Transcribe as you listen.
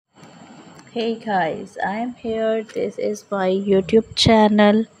Hey guys, I'm here. This is my YouTube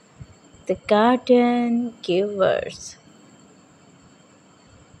channel, The Garden Givers.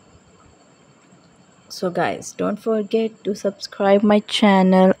 So guys, don't forget to subscribe my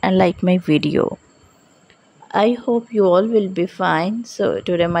channel and like my video. I hope you all will be fine. So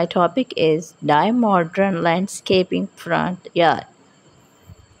today my topic is dye modern landscaping front yard.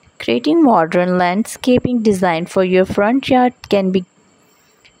 Creating modern landscaping design for your front yard can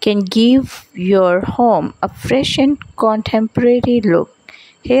give your home a fresh and contemporary look.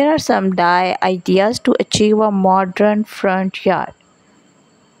 Here are some dye ideas to achieve a modern front yard.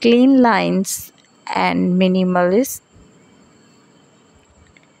 Clean lines and minimalist.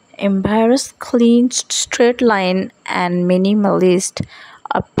 Embrace clean straight line and minimalist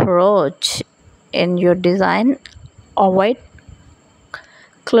approach in your design. Avoid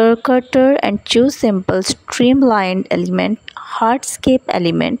clutter and choose simple streamlined element, hardscape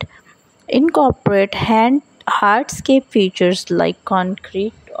element. Incorporate hardscape features like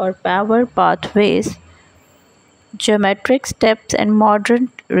concrete or power pathways, geometric steps, and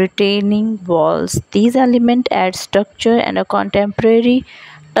modern retaining walls. These elements add structure and a contemporary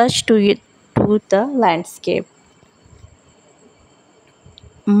touch to the landscape.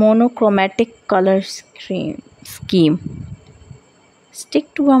 Monochromatic color scheme.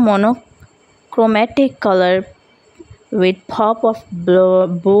 Stick to a monochromatic color with pop of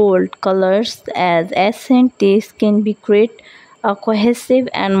bold colors as accent. This can be create a cohesive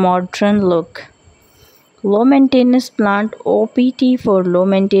and modern look. Low maintenance plant OPT for low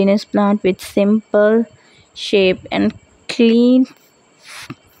maintenance plant with simple shape and clean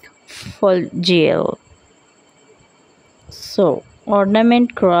foliage. So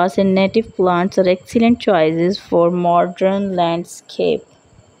ornament grass and native plants are excellent choices for modern landscape.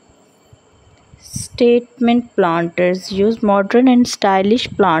 Statement planters use modern and stylish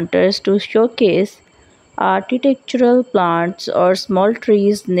planters to showcase architectural plants or small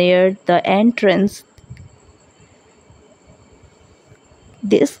trees near the entrance.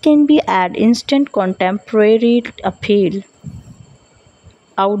 This can be add instant contemporary appeal.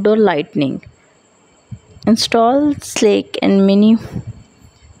 Outdoor lighting. Install sleek and minimalist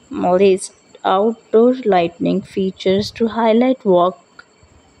outdoor lighting features to highlight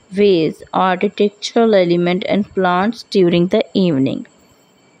walkways, architectural element, and plants during the evening.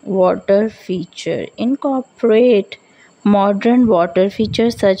 Water feature. Incorporate modern water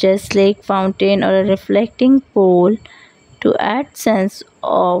features such as lake fountain or a reflecting pool to add sense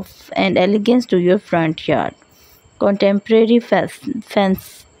of and elegance to your front yard. Contemporary fencing.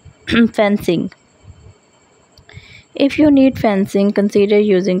 If you need fencing, consider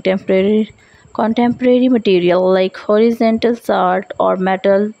using contemporary material like horizontal salt or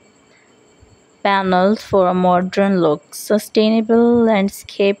metal panels for a modern look. Sustainable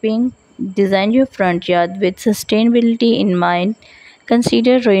landscaping. Design your front yard with sustainability in mind.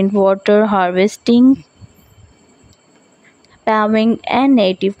 Consider rainwater harvesting, paving, and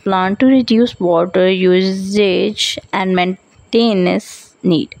native plant to reduce water usage and maintenance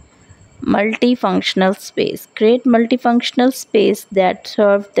need. Multifunctional space. Create multifunctional space that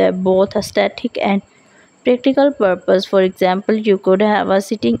serve the both aesthetic and practical purpose. For example, you could have a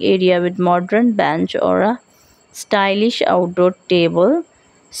sitting area with modern bench or a stylish outdoor table.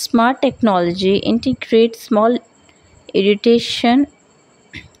 Smart technology integrates small irrigation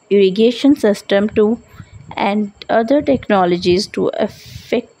irrigation system to and other technologies to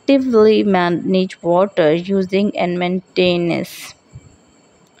effectively manage water using and maintenance.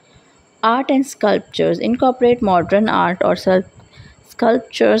 Art and sculptures. Incorporate modern art or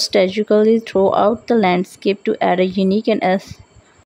sculptures strategically throughout the landscape to add a unique and